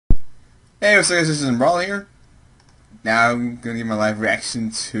Hey, what's up guys, this is Brawl here. Now I'm going to give my live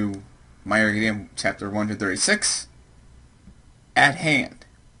reaction to My Hero Academia chapter 136, At Hand.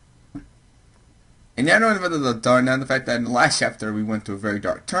 And now knowing the fact that in the last chapter we went through a very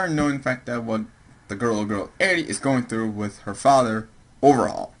dark turn, knowing the fact that what the girl Eri is going through with her father,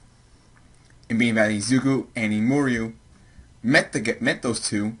 Overhaul. And being that Izuku and Imuryu met those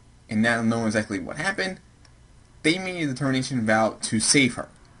two, and now knowing exactly what happened, they made a determination vow to save her.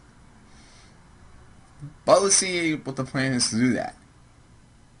 But let's see what the plan is to do that.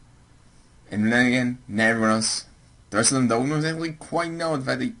 And then again, not everyone else, the rest of them don't exactly quite know the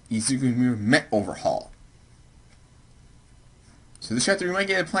fact that Izuku and Miura met Overhaul. So this chapter we might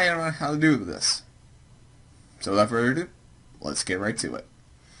get a plan on how to do this. So without further ado, let's get right to it.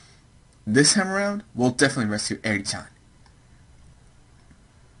 This time around, we'll definitely rescue Eri-chan.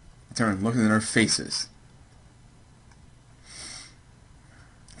 I turn looking at their faces.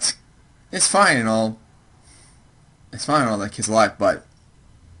 It's fine and all. It's fine and all that kid's alive, but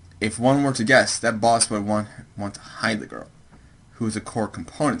if one were to guess, that boss would want to hide the girl, who is a core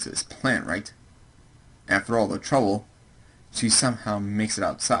component to this plan, right? After all the trouble, she somehow makes it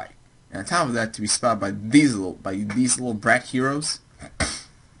outside, and on top of that, to be spotted by these little brat heroes.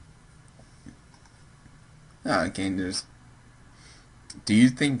 Okay, do you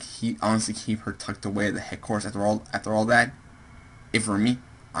think he honestly keep her tucked away at the headquarters after all that? If it were me,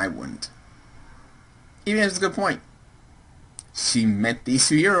 I wouldn't. Even if it's a good point. She met these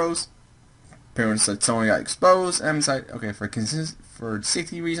two heroes. Parents said someone got exposed, and I decided, okay, for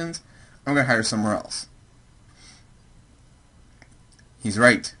safety reasons, I'm gonna hire her somewhere else. He's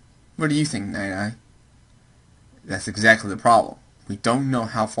right. What do you think, Night-Eye? That's exactly the problem. We don't know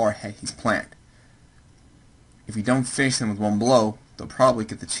how far ahead he's planned. If we don't finish them with one blow, they'll probably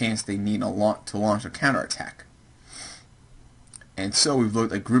get the chance they need to launch a counterattack. And so we've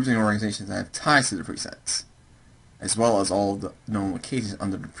looked at groups and organizations that have ties to the presets, as well as all of the known locations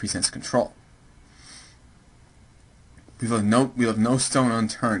under the presets control. We have no stone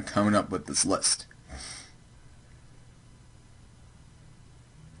unturned coming up with this list.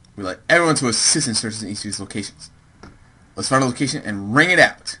 We like everyone to assist in searches in each of these locations. Let's find a location and ring it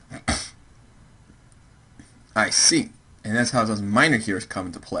out. I see. And that's how those minor heroes come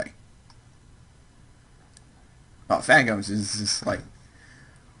into play. Well, Fangums is just like,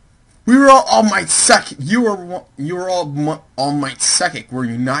 we were all Might Psychic. You were all Might Psychic, were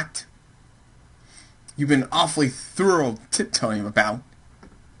you not? You've been awfully thorough tiptoeing about.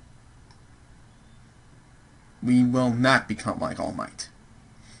 We will not become like All Might.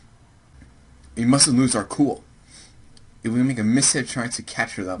 We mustn't lose our cool. If we make a mishap trying to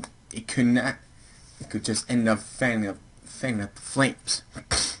capture them, it could just end up fanning up the flames.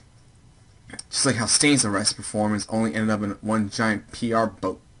 Just like how Stain's arrest performance only ended up in one giant PR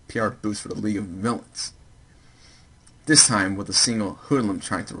boost for the League of Villains. This time, with a single hoodlum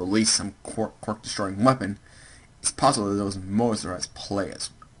trying to release some quirk-destroying weapon, it's possible that those motives are at play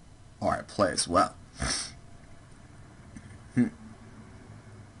as well.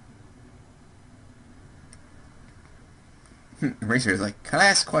 Eraser is like, can I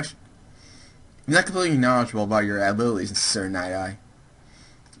ask a question? I'm not completely knowledgeable about your abilities, Sir Night-Eye.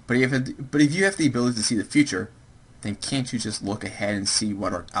 But if you have the ability to see the future, then can't you just look ahead and see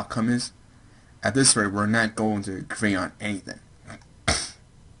what our outcome is? At this rate, we're not going to agree on anything.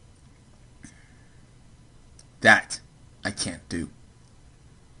 That I can't do.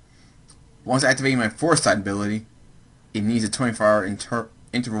 Once activating my foresight ability, it needs a 24-hour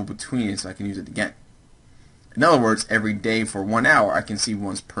interval between it so I can use it again. In other words, every day for 1 hour I can see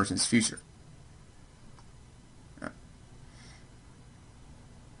one person's future.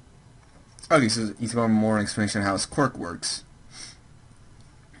 Okay, so he's going more an explanation of how his quirk works.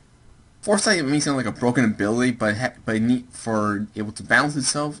 Foresight may sound like a broken ability, but for able to balance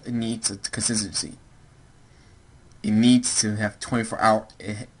itself, it needs a consistency. It needs to have 24-hour.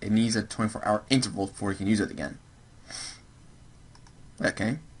 It needs a 24-hour interval before you can use it again.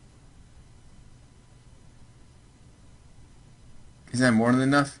 Okay. Isn't that more than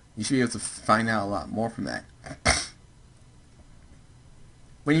enough? You should be able to find out a lot more from that.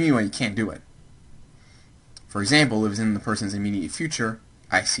 What do you mean when you can't do it? For example, if it's in the person's immediate future,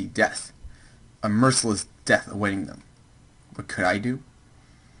 I see death. A merciless death awaiting them. What could I do?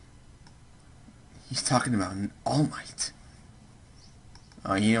 He's talking about an All Might.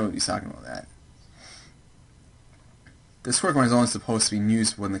 Oh, you know he's talking about that. This quirk is only supposed to be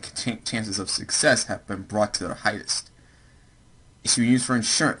used when the chances of success have been brought to their highest. It should be used for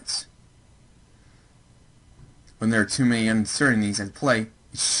insurance. When there are too many uncertainties at play,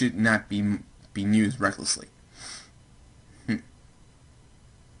 it should not be used recklessly.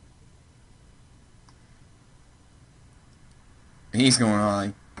 And he's going on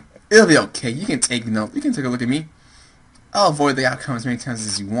like, it'll be okay. You can take note. You can take a look at me. I'll avoid the outcome as many times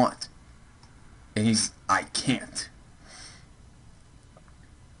as you want. And he's, I can't.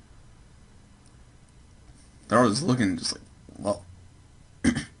 They're just looking just like, well.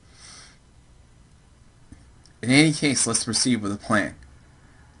 In any case, let's proceed with the plan.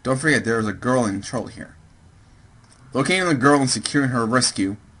 Don't forget there is a girl in trouble here. Locating the girl and securing her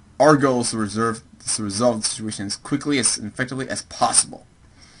rescue, our goal is to resolve the situation as quickly and effectively as possible.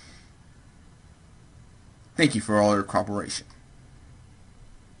 Thank you for all your cooperation.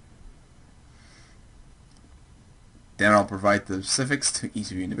 Then I'll provide the specifics to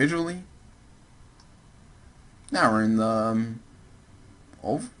each of you individually. Now we're in the...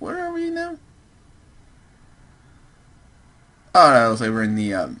 where are we now? Oh, no, looks like we're in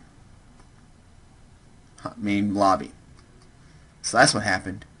the main lobby. So that's what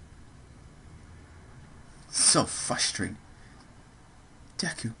happened. So frustrating.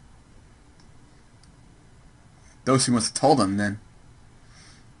 Deku. Those who must have told them then.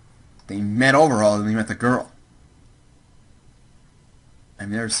 They met Overhaul and they met the girl. I've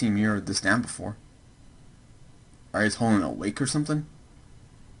never seen Mirror this down before. Are you holding a wake or something?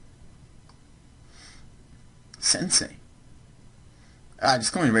 Sensei.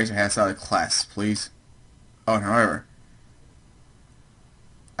 Just come and raise your hands out of class, please. Oh, and however,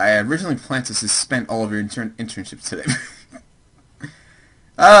 I originally planned to suspend all of your internships today.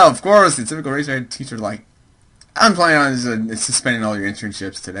 Oh, of course, the typical raise your hand teacher like, I'm planning on suspending all your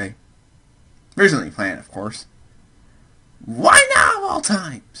internships today. Originally planned, of course. Why now of all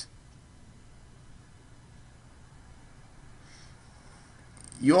times?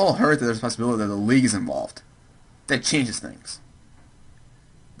 You all heard that there's a possibility that the League is involved. That changes things.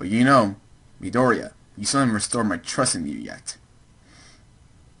 But you know, Midoriya, you still haven't restored my trust in you yet.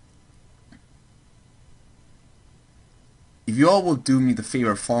 If you all will do me the favor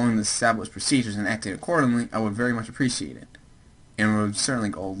of following the established procedures and acting accordingly, I would very much appreciate it. And it would certainly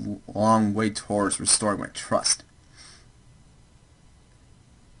go a long way towards restoring my trust.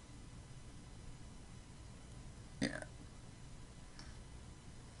 Yeah.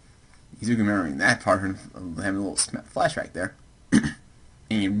 Izuku remembering that part and having a little flashback there.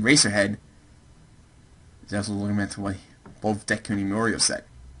 And Eraserhead is also looking at what both Deku and Midoriya said.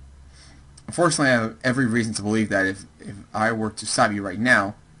 Unfortunately, I have every reason to believe that if I were to stop you right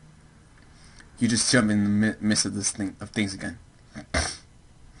now, you just jump in the midst of things again.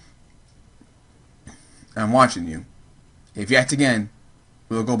 I'm watching you. If you act again,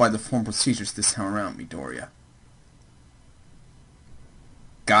 we will go by the formal procedures this time around, Midoriya.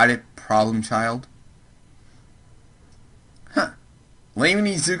 Got it, problem child? Huh. Layman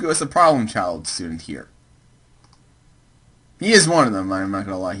Izuku is the problem child student here. He is one of them, I'm not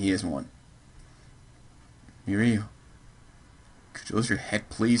gonna lie, he is one. Mirio, could you lift your head,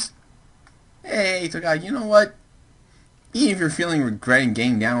 please? Hey, Togai, you know what? Even if you're feeling regret and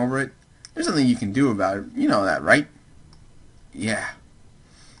getting down over it, there's nothing you can do about it. You know that, right? Yeah.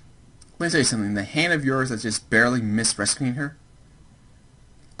 Let me tell you something. The hand of yours that just barely missed rescuing her,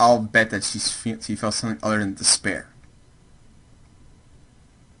 I'll bet that she felt something other than despair.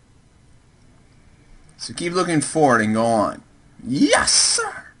 So keep looking forward and go on. Yes,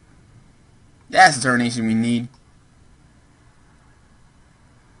 sir! That's the determination we need.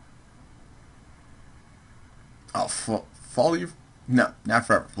 I'll follow you? No, not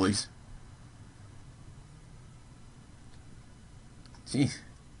forever, please. Jeez.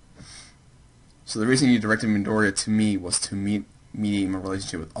 So the reason you directed Midoriya to me was to mediate my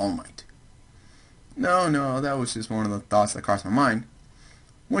relationship with All Might. No, that was just one of the thoughts that crossed my mind.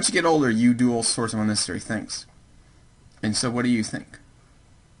 Once you get older, you do all sorts of unnecessary things. And so what do you think?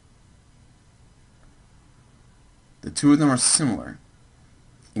 The two of them are similar,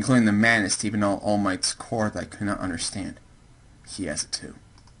 including the madness deep in All Might's core that I could not understand. He has it too.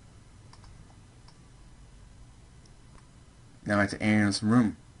 Now back to Aaron's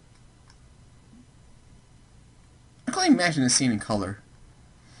room. I can only imagine the scene in color.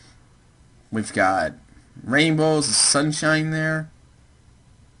 We've got rainbows, the sunshine there.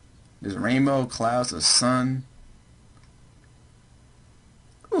 There's a rainbow, clouds, a sun.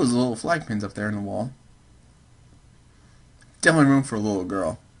 Ooh, there's little flag pins up there in the wall. Definitely room for a little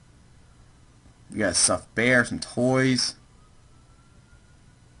girl. You got stuffed bears and toys.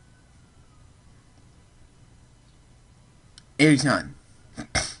 Every time.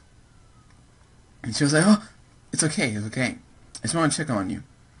 And she was like, oh, it's okay. I just want to check on you. You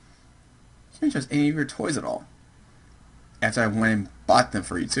didn't trust any of your toys at all. After I went and bought them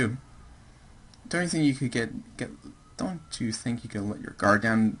for you too. Don't you think you could don't you think you could let your guard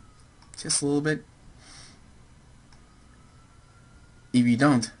down just a little bit? If you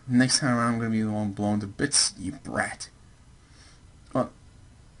don't, next time around I'm going to be the one blown to bits, you brat. Well,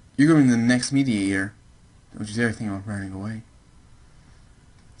 you're going to be the next mediator. Don't you dare think about running away.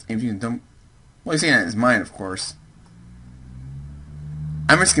 If you don't... Well, he's saying that in his mind, of course.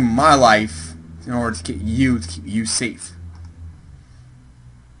 I'm risking my life in order to keep you safe.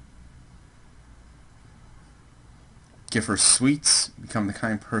 Give her sweets, become the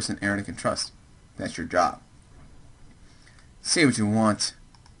kind of person Aaron can trust. That's your job. Say what you want.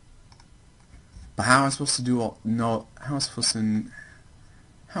 But how am I supposed to do all how am I supposed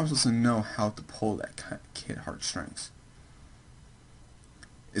to know how to pull that kind of kid heartstrings?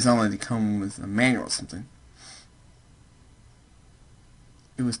 It's not like they come with a manual or something.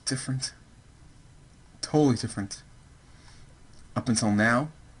 It was different. Totally different. Up until now,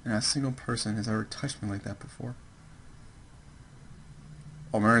 not a single person has ever touched me like that before.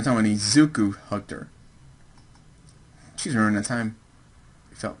 Oh, remember the time when Izuku hugged her? She's remembering that time.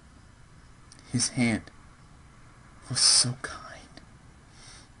 I felt his hand was so kind.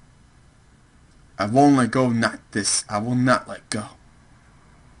 I won't let go, not this. I will not let go.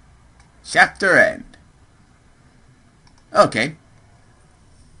 Chapter end. Okay.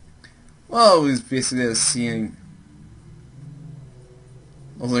 Well, it was basically a scene.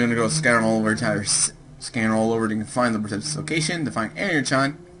 Also, gonna go scatter all over town. Scan all over to find the protected location, to find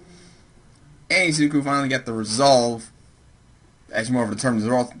Aaron-chan. And Izuku finally got the resolve, actually more determined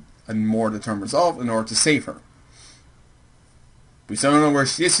resolve in order to save her. We still don't know where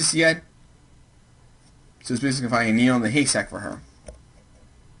she is just yet, so it's basically finding a needle in the haystack for her.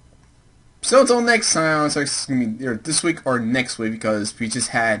 So until next time, it's going to be either this week or next week, because we just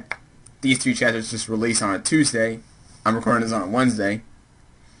had these 3 chapters just released on a Tuesday. I'm recording this on a Wednesday.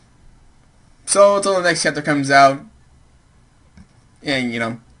 So until the next chapter comes out, and you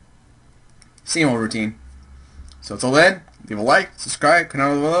know, same old routine. So until then, leave a like, subscribe,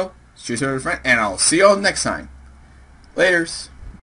 comment down below, share with a friend, and I'll see you all next time. Laters.